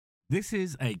This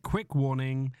is a quick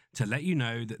warning to let you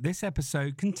know that this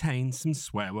episode contains some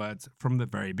swear words from the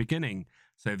very beginning.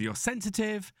 So if you're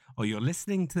sensitive or you're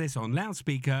listening to this on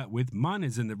loudspeaker with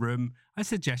minors in the room, I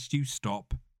suggest you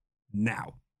stop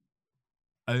now.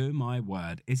 Oh my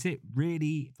word, is it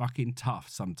really fucking tough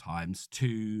sometimes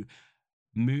to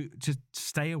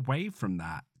stay away from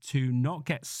that, to not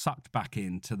get sucked back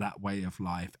into that way of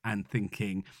life and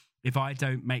thinking, if I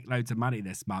don't make loads of money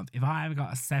this month, if I haven't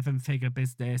got a 7-figure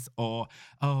business or,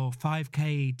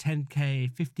 5K,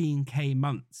 10K, 15K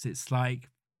months, it's like,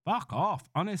 fuck off.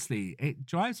 Honestly, it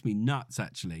drives me nuts,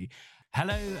 actually.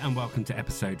 Hello and welcome to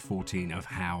episode 14 of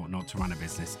How Not to Run a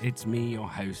Business. It's me, your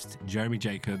host, Jeremy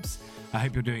Jacobs. I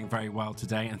hope you're doing very well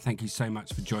today and thank you so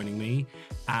much for joining me.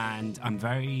 And I'm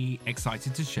very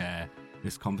excited to share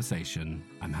this conversation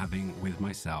I'm having with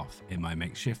myself in my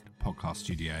makeshift podcast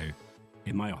studio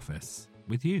in my office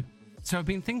with you. So I've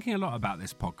been thinking a lot about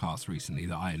this podcast recently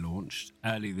that I launched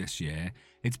early this year.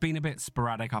 It's been a bit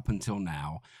sporadic up until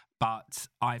now, but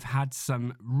I've had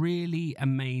some really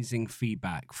amazing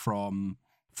feedback from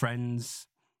friends,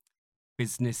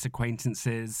 business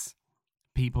acquaintances,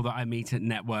 people that I meet at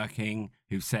networking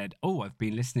who've said, I've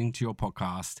been listening to your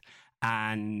podcast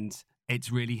and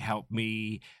it's really helped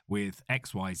me with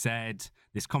XYZ,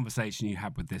 this conversation you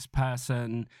had with this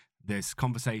person, this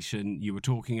conversation you were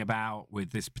talking about with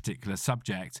this particular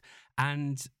subject.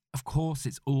 And of course,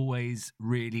 it's always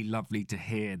really lovely to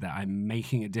hear that I'm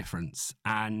making a difference.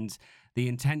 And the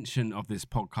intention of this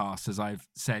podcast, as I've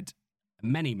said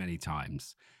many, many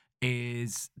times,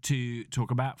 is to talk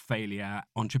about failure,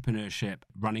 entrepreneurship,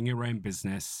 running your own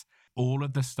business, all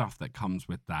of the stuff that comes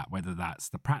with that, whether that's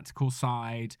the practical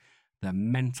side, the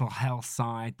mental health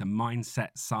side, the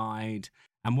mindset side.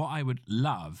 And what I would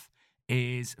love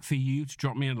is for you to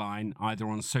drop me a line either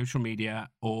on social media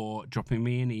or dropping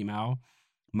me an email.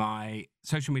 My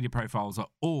social media profiles are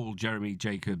all Jeremy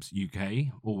Jacobs UK,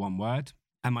 all one word.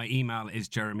 And my email is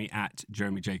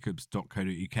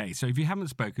jeremy@jeremyjacobs.co.uk. So if you haven't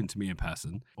spoken to me in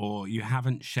person or you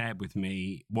haven't shared with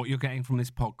me what you're getting from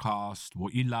this podcast,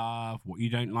 what you love, what you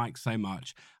don't like so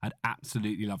much, I'd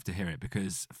absolutely love to hear it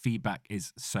because feedback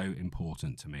is so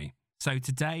important to me. So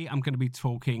today I'm going to be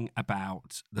talking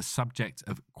about the subject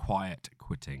of quiet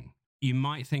quitting. You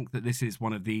might think that this is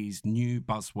one of these new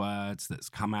buzzwords that's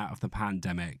come out of the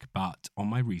pandemic, but on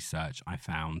my research, I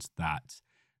found that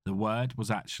the word was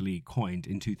actually coined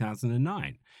in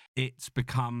 2009. It's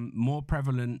become more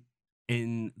prevalent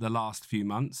in the last few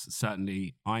months.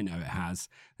 Certainly, I know it has.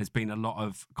 There's been a lot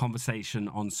of conversation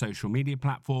on social media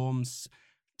platforms,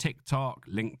 TikTok,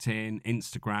 LinkedIn,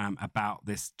 Instagram about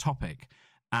this topic.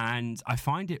 And I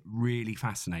find it really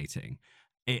fascinating.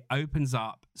 It opens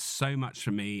up so much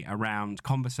for me around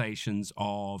conversations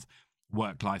of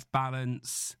work-life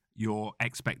balance, your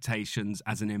expectations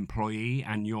as an employee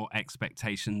and your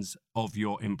expectations of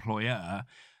your employer.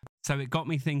 So it got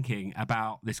me thinking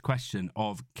about this question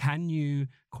of, can you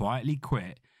quietly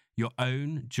quit your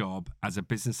own job as a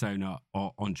business owner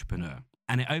or entrepreneur?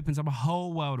 And it opens up a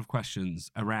whole world of questions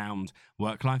around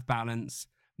work-life balance,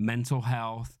 mental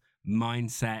health,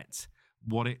 mindset,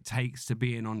 what it takes to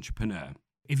be an entrepreneur.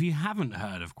 If you haven't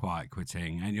heard of quiet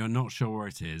quitting and you're not sure what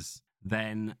it is,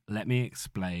 then let me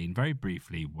explain very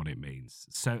briefly what it means.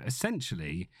 So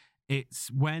essentially, it's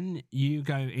when you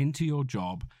go into your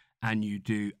job and you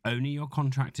do only your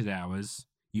contracted hours,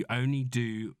 you only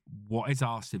do what is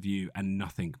asked of you and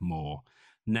nothing more.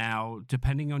 Now,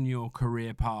 depending on your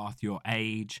career path, your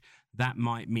age, that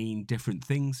might mean different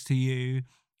things to you.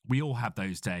 We all have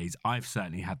those days. I've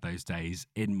certainly had those days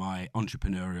in my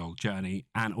entrepreneurial journey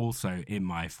and also in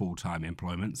my full-time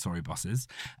employment, sorry bosses,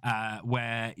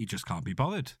 where you just can't be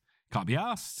bothered, can't be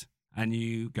asked. And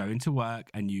you go into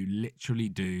work and you literally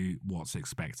do what's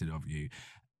expected of you.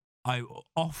 I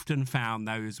often found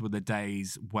those were the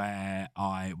days where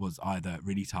I was either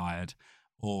really tired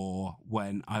or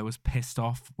when I was pissed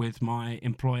off with my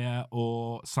employer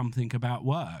or something about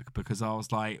work, because I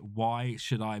was like, why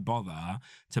should I bother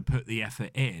to put the effort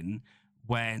in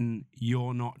when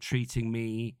you're not treating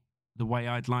me the way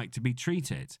I'd like to be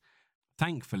treated?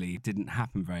 Thankfully, it didn't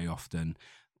happen very often,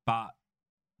 but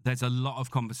there's a lot of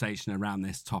conversation around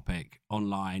this topic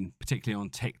online, particularly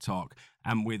on TikTok,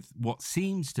 and with what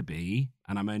seems to be,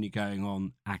 and I'm only going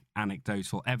on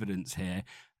anecdotal evidence here,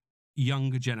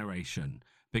 younger generation,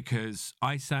 because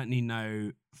I certainly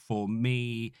know for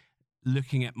me,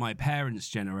 looking at my parents'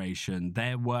 generation,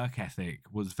 their work ethic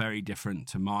was very different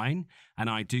to mine. And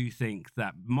I do think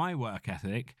that my work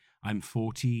ethic, I'm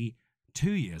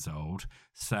 42 years old,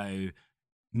 so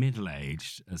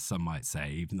middle-aged, as some might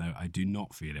say, even though I do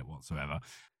not feel it whatsoever.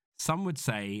 Some would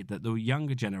say that the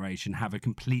younger generation have a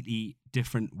completely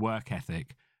different work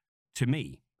ethic to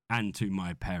me and to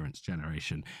my parents'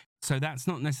 generation. So that's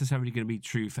not necessarily going to be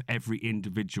true for every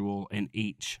individual in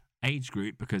each age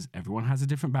group, because everyone has a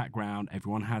different background,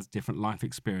 everyone has different life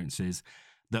experiences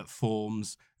that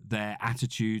forms their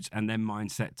attitudes and their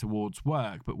mindset towards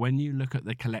work. But when you look at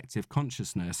the collective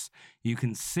consciousness, you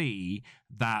can see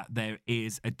that there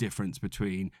is a difference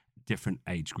between different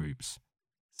age groups.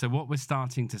 So what we're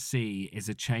starting to see is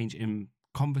a change in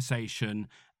conversation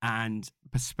and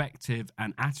perspective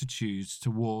and attitudes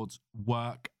towards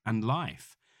work and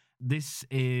life. This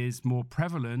is more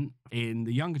prevalent in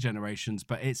the younger generations,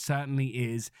 but it certainly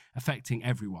is affecting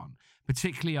everyone,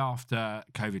 particularly after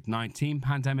COVID-19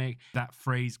 pandemic. That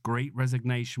phrase, great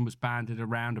resignation, was bandied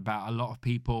around about a lot of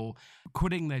people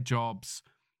quitting their jobs,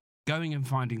 going and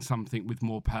finding something with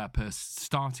more purpose,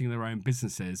 starting their own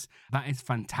businesses. That is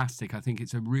fantastic. I think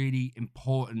it's a really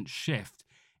important shift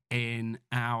in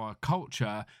our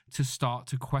culture to start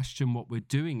to question what we're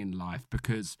doing in life,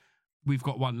 because we've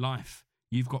got one life.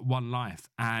 You've got one life,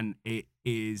 and it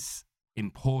is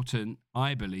important,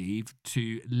 I believe,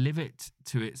 to live it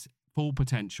to its full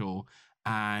potential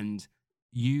and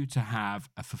you to have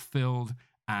a fulfilled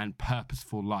and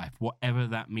purposeful life, whatever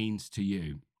that means to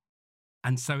you.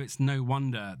 And so it's no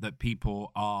wonder that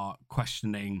people are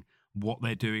questioning what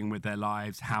they're doing with their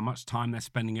lives, how much time they're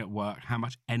spending at work, how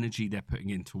much energy they're putting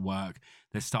into work.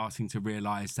 They're starting to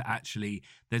realize that actually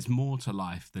there's more to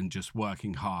life than just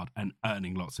working hard and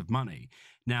earning lots of money.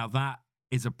 Now, that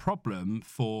is a problem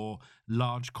for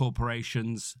large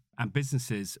corporations and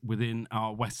businesses within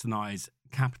our westernized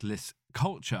capitalist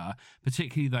culture,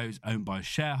 particularly those owned by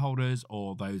shareholders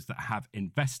or those that have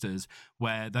investors,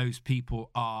 where those people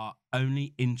are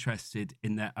only interested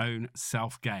in their own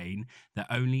self-gain. They're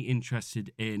only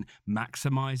interested in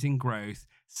maximizing growth,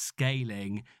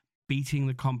 scaling, beating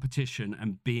the competition,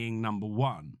 and being number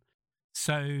one.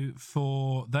 So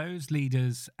for those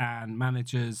leaders and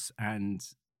managers and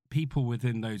people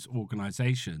within those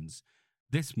organizations,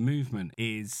 this movement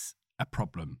is a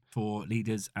problem for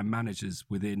leaders and managers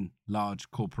within large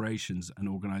corporations and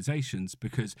organizations,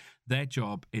 because their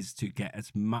job is to get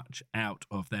as much out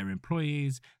of their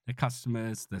employees, their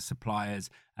customers, their suppliers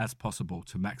as possible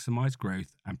to maximize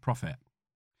growth and profit.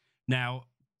 Now,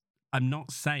 I'm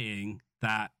not saying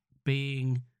that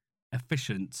being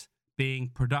efficient,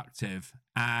 being productive,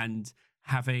 and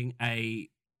having a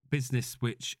business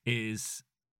which is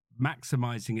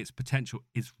maximizing its potential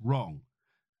is wrong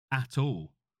at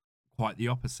all. Quite the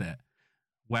opposite.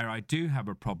 Where I do have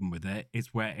a problem with it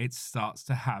is where it starts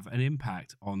to have an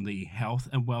impact on the health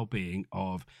and well-being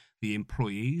of the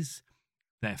employees,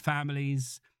 their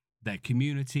families, their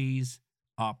communities,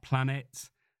 our planet,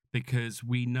 because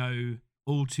we know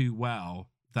all too well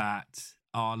that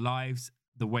our lives,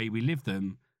 the way we live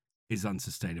them, is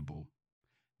unsustainable.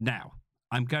 Now,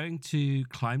 I'm going to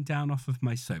climb down off of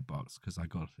my soapbox because I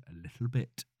got a little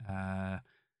bit,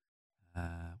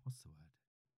 what's the word?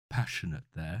 Passionate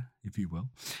there, if you will.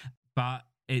 But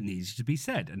it needs to be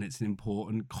said, and it's an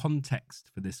important context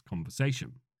for this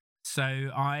conversation.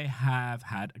 So I have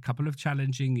had a couple of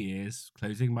challenging years,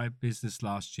 closing my business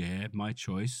last year, my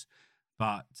choice,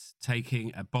 but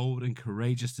taking a bold and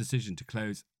courageous decision to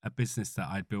close a business that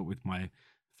I'd built with my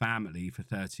family for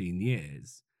 13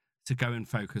 years to go and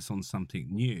focus on something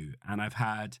new. And I've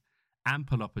had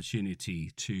ample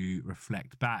opportunity to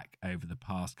reflect back over the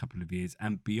past couple of years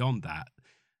and beyond that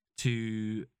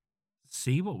to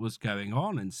see what was going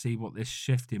on and see what this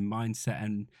shift in mindset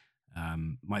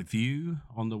and my view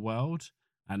on the world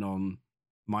and on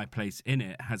my place in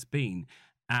it has been.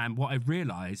 And what I've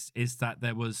realized is that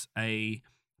there was a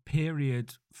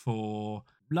period for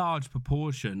large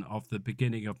proportion of the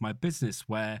beginning of my business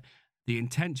where the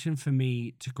intention for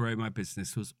me to grow my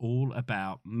business was all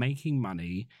about making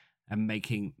money and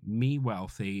making me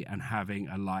wealthy and having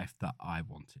a life that I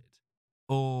wanted,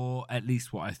 or at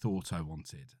least what I thought I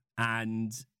wanted.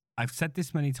 And I've said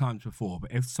this many times before,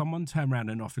 but if someone turned around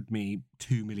and offered me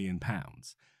 £2 million,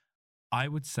 I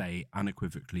would say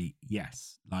unequivocally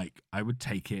yes. Like, I would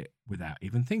take it without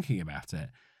even thinking about it.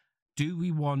 Do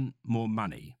we want more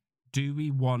money? Do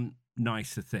we want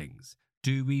nicer things?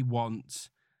 Do we want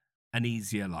an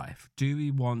easier life? Do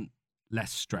we want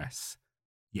less stress?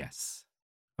 Yes,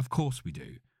 of course we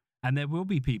do. And there will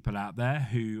be people out there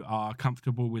who are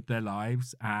comfortable with their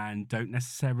lives and don't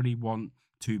necessarily want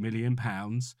 £2 million.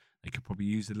 They could probably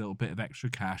use a little bit of extra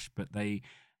cash, but they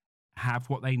have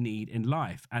what they need in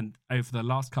life. And over the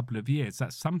last couple of years,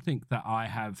 that's something that I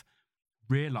have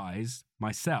realized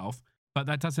myself, but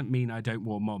that doesn't mean I don't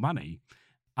want more money.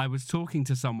 I was talking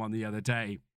to someone the other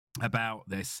day about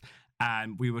this,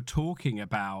 and we were talking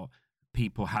about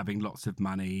people having lots of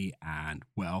money and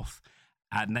wealth,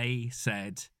 and they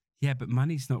said, yeah, but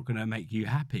money's not going to make you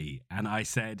happy. And I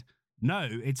said, no,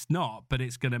 it's not, but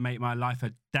it's going to make my life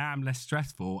a damn less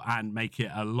stressful and make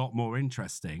it a lot more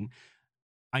interesting.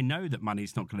 I know that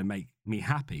money's not going to make me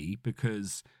happy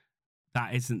because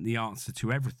that isn't the answer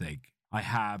to everything. I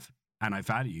have, and I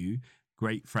value,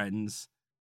 great friends,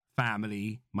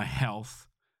 family, my health,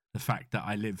 the fact that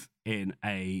I live in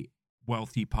a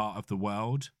wealthy part of the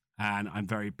world and I'm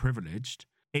very privileged.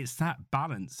 It's that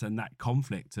balance and that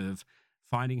conflict of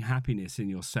finding happiness in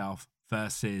yourself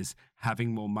versus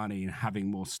having more money and having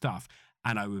more stuff.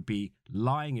 And I would be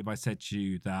lying if I said to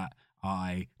you that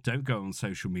I don't go on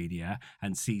social media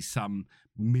and see some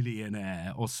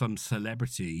millionaire or some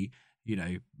celebrity,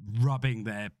 rubbing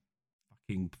their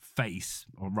fucking face,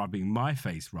 or rubbing my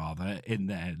face rather, in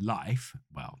their life.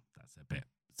 Well, that's a bit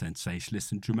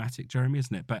sensationalist and dramatic, Jeremy,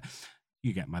 isn't it? But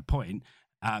you get my point.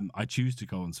 I choose to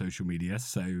go on social media,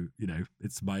 so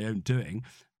it's my own doing,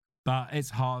 but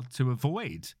it's hard to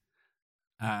avoid.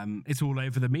 It's all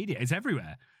over the media, it's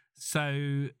everywhere.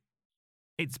 So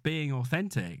it's being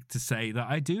authentic to say that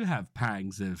I do have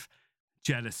pangs of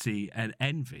jealousy and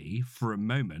envy for a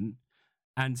moment.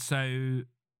 And so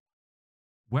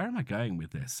where am I going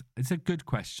with this? It's a good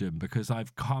question, because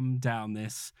I've come down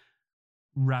this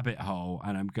rabbit hole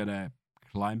and I'm going to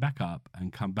climb back up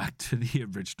and come back to the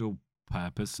original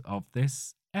purpose of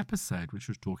this episode, which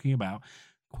was talking about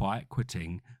quiet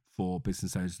quitting for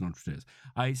business owners and entrepreneurs.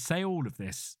 I say all of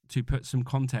this to put some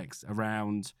context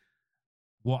around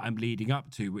what I'm leading up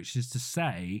to, which is to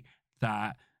say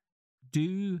that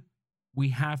do we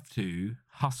have to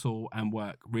hustle and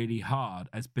work really hard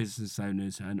as business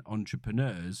owners and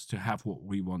entrepreneurs to have what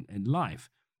we want in life?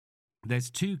 There's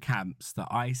two camps that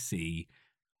I see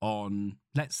on,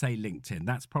 let's say, LinkedIn.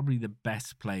 That's probably the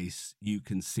best place you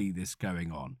can see this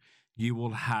going on. You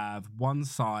will have one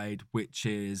side, which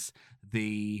is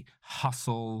the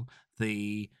hustle,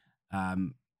 the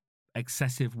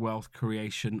excessive wealth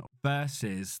creation,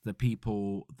 versus the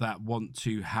people that want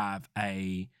to have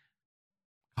a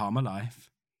calmer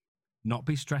life, not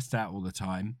be stressed out all the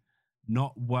time,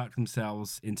 not work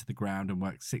themselves into the ground and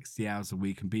work 60 hours a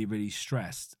week and be really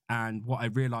stressed. And what I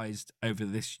realized over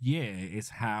this year is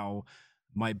how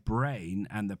my brain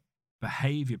and the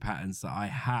behavior patterns that I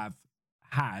have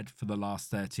had for the last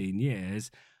 13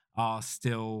 years are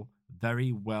still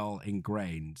very well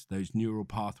ingrained. Those neural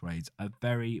pathways are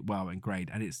very well ingrained,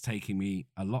 and it's taking me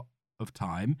a lot of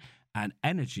time and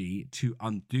energy to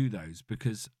undo those,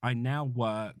 because I now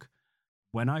work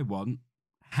when I want,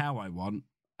 how I want,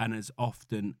 and as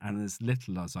often and as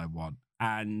little as I want.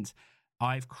 And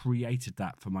I've created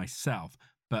that for myself.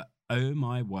 But oh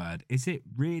my word, is it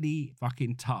really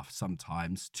fucking tough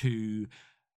sometimes to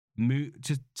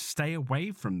stay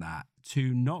away from that,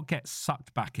 to not get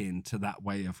sucked back into that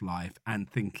way of life and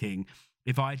thinking,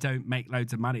 if I don't make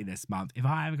loads of money this month, if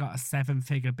I haven't got a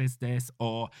 7-figure business,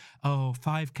 or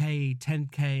 5K,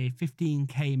 10K,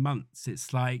 15K months,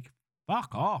 it's like,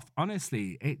 fuck off.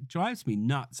 Honestly, it drives me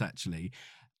nuts, actually.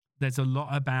 There's a lot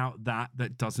about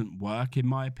that doesn't work, in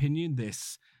my opinion.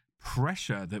 This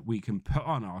pressure that we can put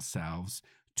on ourselves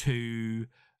to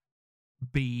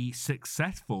be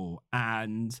successful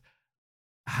and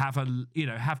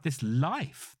have this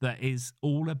life that is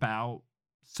all about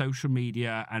social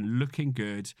media and looking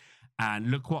good,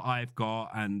 and look what I've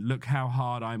got and look how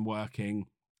hard I'm working.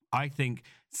 I think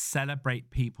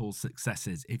celebrate people's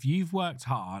successes. If you've worked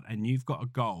hard and you've got a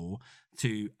goal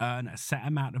to earn a set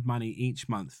amount of money each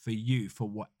month for you, for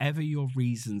whatever your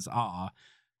reasons are,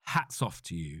 hats off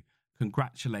to you.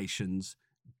 Congratulations.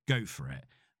 Go for it.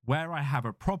 Where I have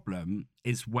a problem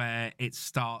is where it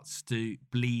starts to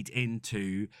bleed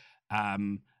into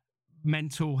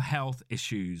mental health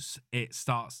issues. It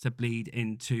starts to bleed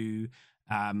into,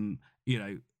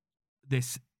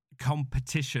 this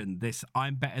competition, this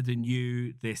I'm better than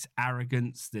you, this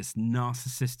arrogance, this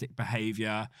narcissistic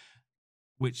behavior,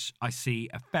 which I see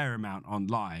a fair amount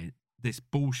online. This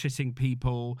bullshitting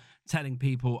people, telling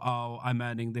people, oh, I'm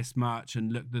earning this much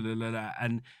and look, blah, blah, blah, blah.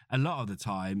 And a lot of the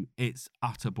time it's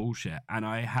utter bullshit. And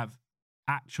I have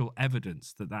actual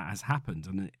evidence that has happened,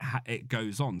 and it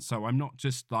goes on. So I'm not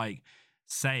just like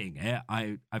saying it.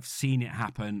 I've seen it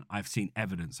happen. I've seen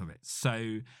evidence of it.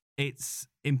 So it's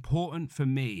important for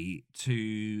me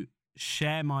to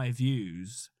share my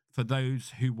views for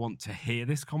those who want to hear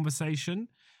this conversation,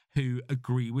 who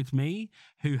agree with me,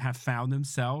 who have found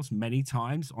themselves many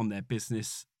times on their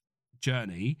business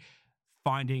journey,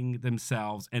 finding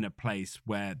themselves in a place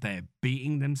where they're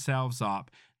beating themselves up,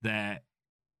 they're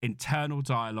internal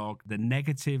dialogue, the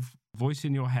negative voice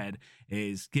in your head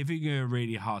is giving you a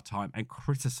really hard time and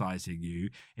criticizing you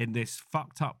in this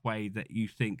fucked up way that you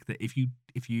think that if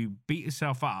you beat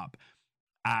yourself up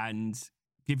and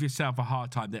give yourself a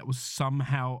hard time, that will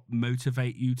somehow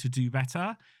motivate you to do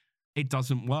better. It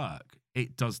doesn't work.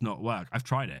 It does not work. I've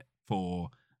tried it for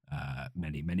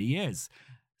many, many years.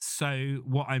 So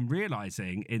what I'm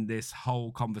realizing in this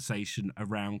whole conversation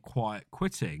around quiet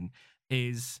quitting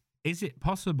is it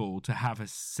possible to have a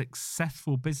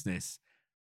successful business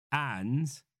and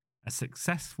a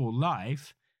successful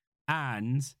life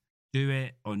and do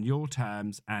it on your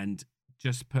terms and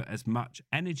just put as much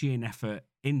energy and effort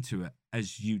into it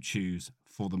as you choose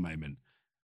for the moment?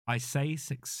 I say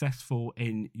successful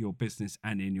in your business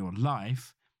and in your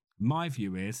life. My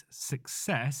view is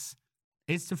success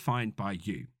is defined by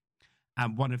you.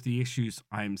 And one of the issues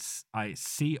I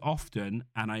see often,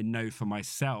 and I know for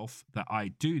myself that I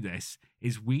do this,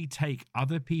 is we take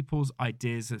other people's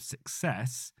ideas of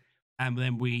success and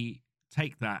then we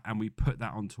take that and we put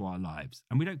that onto our lives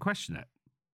and we don't question it.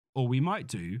 Or we might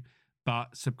do,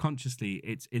 but subconsciously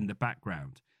it's in the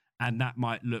background. And that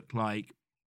might look like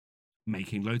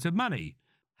making loads of money,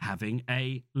 having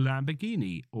a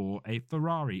Lamborghini or a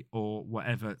Ferrari or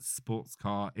whatever sports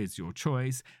car is your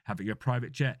choice, having a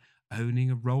private jet,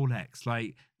 owning a Rolex.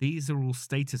 Like, these are all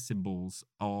status symbols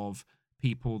of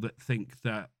people that think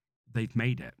that they've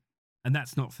made it. And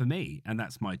that's not for me, and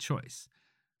that's my choice.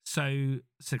 So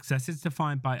success is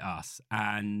defined by us,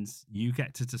 and you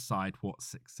get to decide what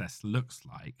success looks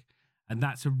like. And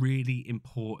that's a really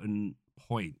important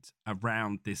point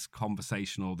around this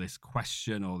conversation or this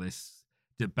question or this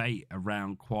debate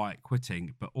around quiet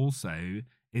quitting. But also,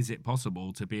 is it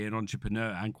possible to be an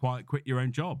entrepreneur and quiet quit your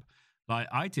own job? Like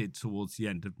I did towards the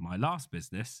end of my last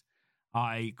business.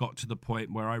 I got to the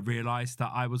point where I realized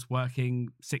that I was working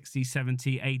 60,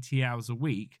 70, 80 hours a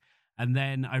week. And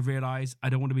then I realized I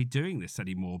don't want to be doing this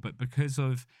anymore. But because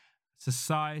of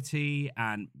society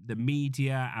and the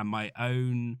media and my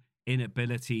own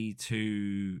inability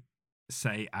to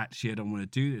say, actually, I don't want to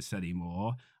do this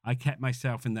anymore, I kept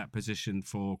myself in that position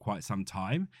for quite some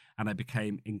time. And I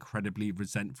became incredibly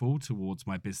resentful towards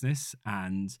my business.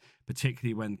 And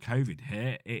particularly when COVID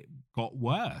hit, it got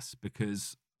worse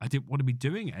because I didn't want to be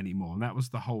doing it anymore. And that was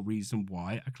the whole reason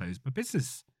why I closed my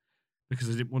business, because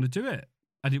I didn't want to do it.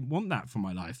 I didn't want that for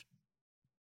my life.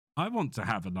 I want to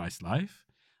have a nice life.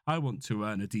 I want to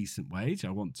earn a decent wage.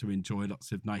 I want to enjoy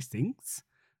lots of nice things.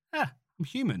 I'm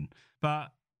human.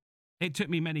 But it took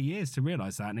me many years to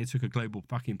realize that. And it took a global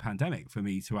fucking pandemic for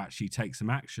me to actually take some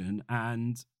action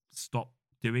and stop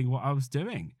doing what I was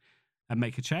doing and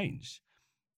make a change.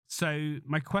 So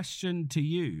my question to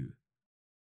you,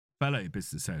 fellow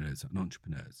business owners and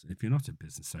entrepreneurs, if you're not a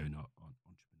business owner or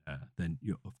entrepreneur, then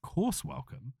you're of course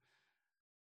welcome.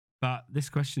 But this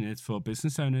question is for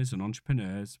business owners and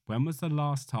entrepreneurs. When was the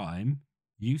last time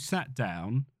you sat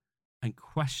down and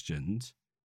questioned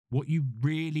what you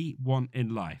really want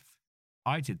in life?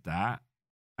 I did that,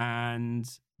 and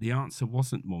the answer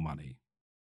wasn't more money.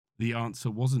 The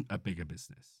answer wasn't a bigger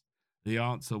business. The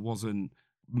answer wasn't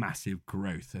massive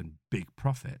growth and big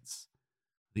profits.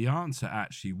 The answer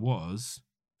actually was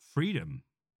freedom,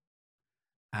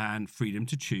 and freedom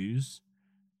to choose,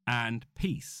 and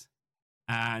peace,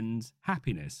 and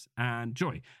happiness, and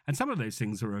joy. And some of those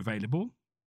things are available,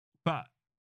 but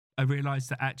I realized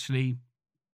that actually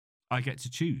I get to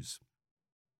choose.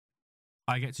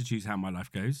 I get to choose how my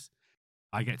life goes.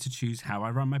 I get to choose how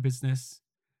I run my business,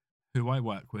 who I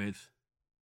work with,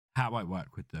 how I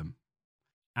work with them.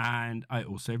 And I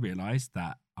also realized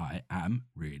that I am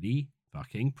really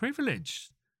fucking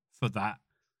privileged for that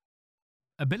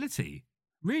ability.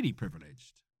 Really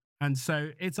privileged. And so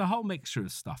it's a whole mixture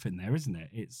of stuff in there, isn't it?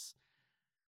 It's,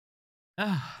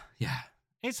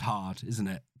 it's hard, isn't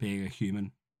it, being a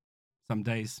human some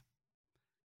days?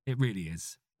 It really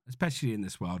is, especially in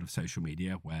this world of social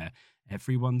media where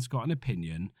everyone's got an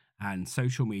opinion, and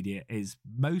social media is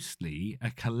mostly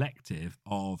a collective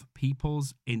of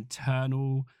people's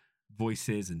internal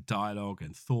voices and dialogue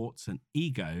and thoughts and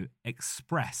ego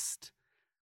expressed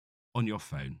on your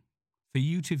phone for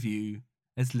you to view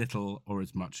as little or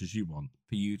as much as you want,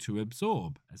 for you to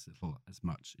absorb as little as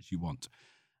much as you want.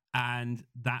 And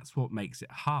that's what makes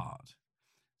it hard.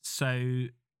 So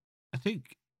I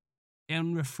think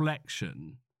in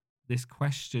reflection, this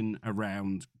question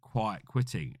around quiet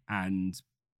quitting, and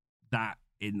that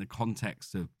in the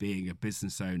context of being a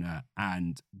business owner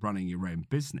and running your own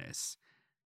business,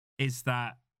 is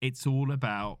that it's all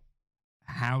about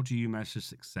how do you measure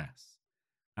success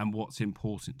and what's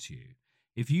important to you.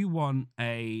 If you want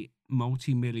a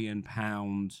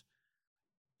multi-million-pound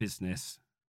business,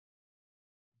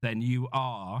 then you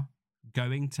are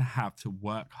going to have to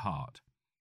work hard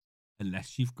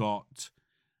unless you've got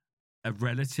a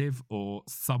relative or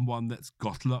someone that's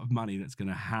got a lot of money that's going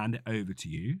to hand it over to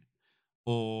you,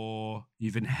 or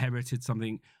you've inherited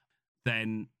something.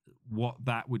 Then what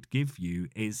that would give you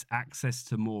is access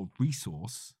to more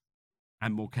resource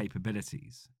and more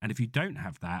capabilities. And if you don't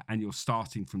have that and you're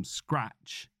starting from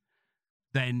scratch,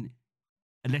 then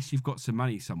unless you've got some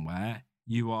money somewhere,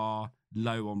 you are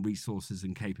low on resources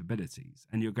and capabilities.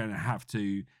 And you're going to have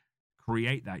to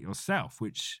create that yourself,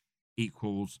 which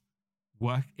equals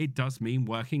work. It does mean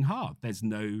working hard. There's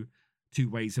no two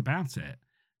ways about it.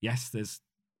 Yes, there's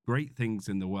great things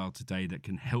in the world today that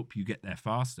can help you get there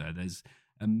faster. There's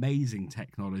amazing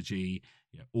technology,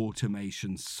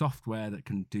 automation, software that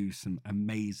can do some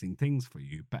amazing things for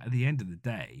you. But at the end of the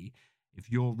day,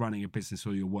 if you're running a business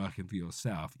or you're working for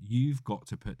yourself, you've got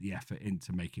to put the effort in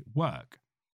to make it work.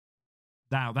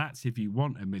 Now, that's if you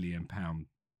want £1 million,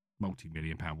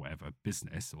 multi-million pound, whatever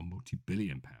business, or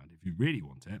multi-billion pound, if you really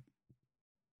want it.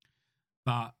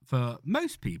 But for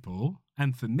most people,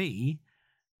 and for me,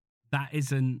 that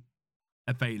isn't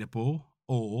available,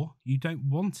 or you don't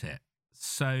want it.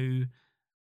 So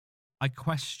I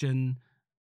question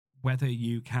whether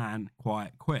you can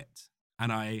quiet quit.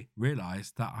 And I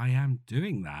realized that I am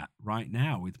doing that right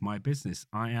now with my business.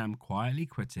 I am quietly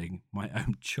quitting my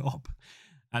own job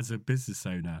as a business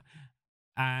owner.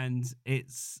 And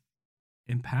it's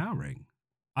empowering.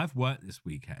 I've worked this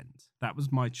weekend. That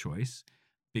was my choice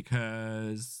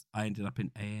because I ended up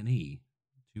in A&E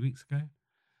 2 weeks ago.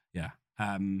 Yeah.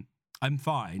 I'm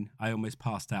fine. I almost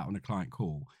passed out on a client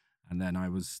call, and then I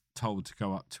was told to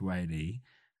go up to A&E,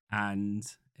 and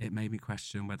it made me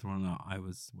question whether or not I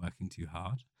was working too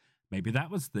hard. Maybe that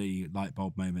was the light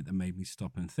bulb moment that made me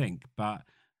stop and think. But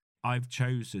I've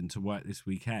chosen to work this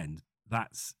weekend.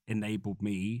 That's enabled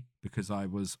me, because I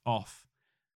was off,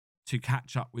 to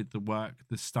catch up with the work,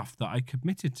 the stuff that I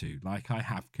committed to. Like, I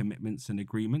have commitments and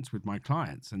agreements with my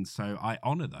clients, and so I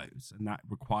honor those, and that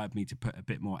required me to put a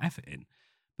bit more effort in.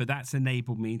 But that's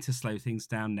enabled me to slow things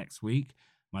down next week.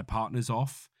 My partner's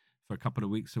off for a couple of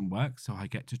weeks from work, so I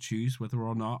get to choose whether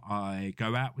or not I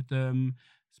go out with them,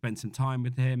 spend some time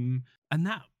with him. And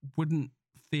that wouldn't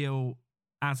feel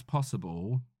as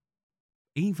possible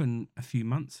even a few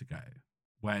months ago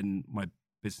when my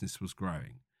business was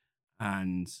growing.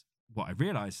 And what I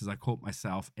realized is I caught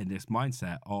myself in this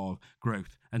mindset of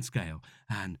growth and scale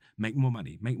and make more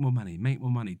money,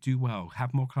 do well,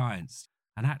 have more clients.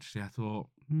 And actually I thought,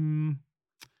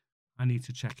 I need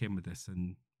to check in with this,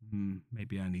 and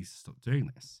maybe I need to stop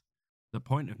doing this. The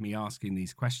point of me asking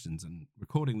these questions and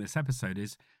recording this episode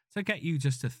is to get you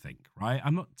just to think, right?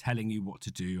 I'm not telling you what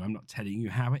to do. I'm not telling you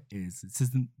how it is. This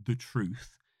isn't the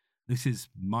truth. This is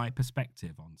my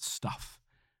perspective on stuff,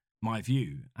 my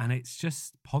view. And it's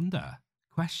just ponder,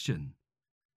 question,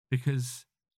 because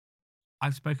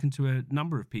I've spoken to a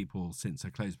number of people since I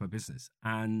closed my business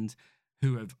and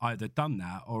who have either done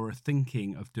that or are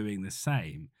thinking of doing the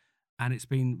same. And it's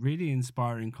been really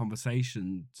inspiring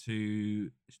conversation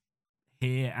to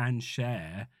hear and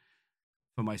share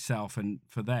for myself and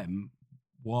for them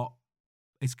what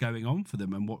is going on for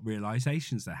them and what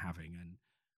realizations they're having and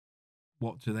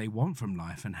what do they want from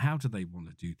life and how do they want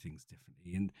to do things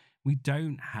differently. And we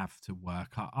don't have to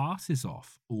work our asses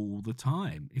off all the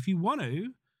time. If you want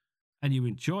to and you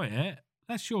enjoy it,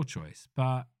 that's your choice.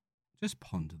 But just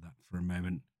ponder that for a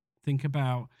moment. Think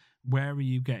about, where are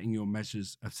you getting your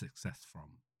measures of success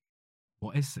from?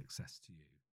 What is success to you?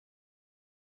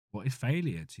 What is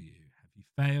failure to you? Have you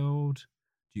failed?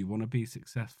 Do you want to be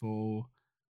successful?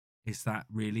 Is that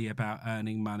really about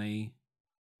earning money?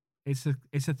 It's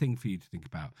a thing for you to think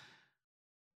about.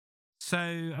 So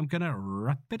I'm going to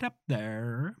wrap it up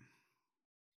there.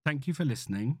 Thank you for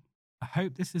listening. I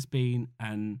hope this has been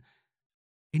an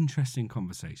interesting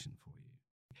conversation for you.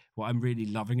 What I'm really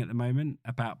loving at the moment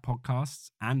about podcasts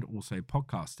and also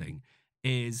podcasting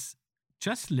is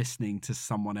just listening to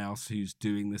someone else who's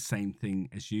doing the same thing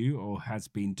as you or has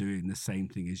been doing the same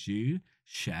thing as you,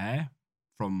 share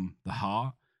from the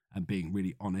heart and being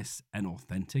really honest and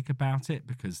authentic about it,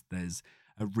 because there's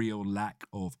a real lack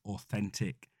of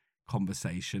authentic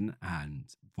conversation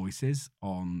and voices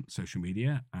on social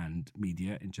media and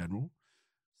media in general.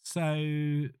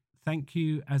 So thank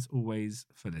you as always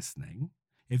for listening.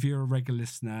 If you're a regular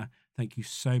listener, thank you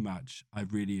so much. I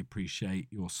really appreciate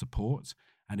your support.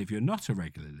 And if you're not a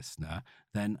regular listener,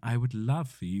 then I would love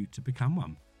for you to become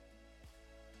one.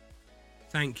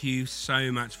 Thank you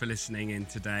so much for listening in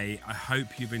today. I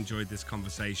hope you've enjoyed this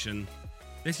conversation.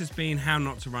 This has been How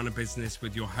Not to Run a Business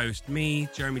with your host, me,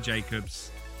 Jeremy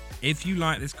Jacobs. If you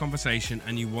like this conversation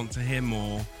and you want to hear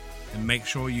more, then make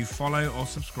sure you follow or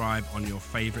subscribe on your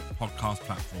favourite podcast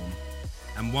platform.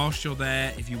 And whilst you're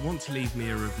there, if you want to leave me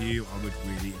a review, I would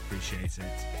really appreciate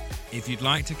it. If you'd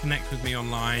like to connect with me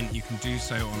online, you can do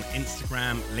so on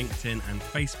Instagram, LinkedIn and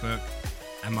Facebook.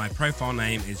 And my profile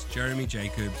name is Jeremy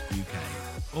Jacobs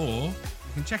UK. Or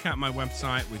you can check out my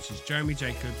website, which is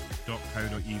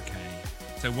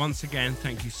jeremyjacobs.co.uk. So once again,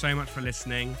 thank you so much for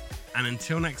listening. And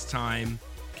until next time,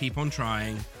 keep on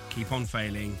trying, keep on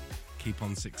failing, keep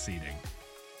on succeeding.